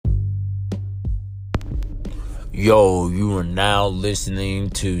Yo, you are now listening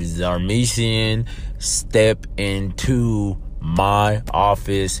to Zarmesian Step Into My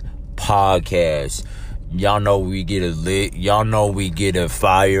Office podcast. Y'all know we get it lit. Y'all know we get it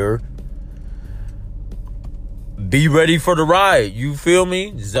fire. Be ready for the ride. You feel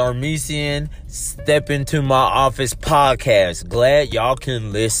me? Zarmesian Step Into My Office podcast. Glad y'all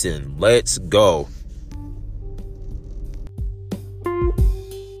can listen. Let's go.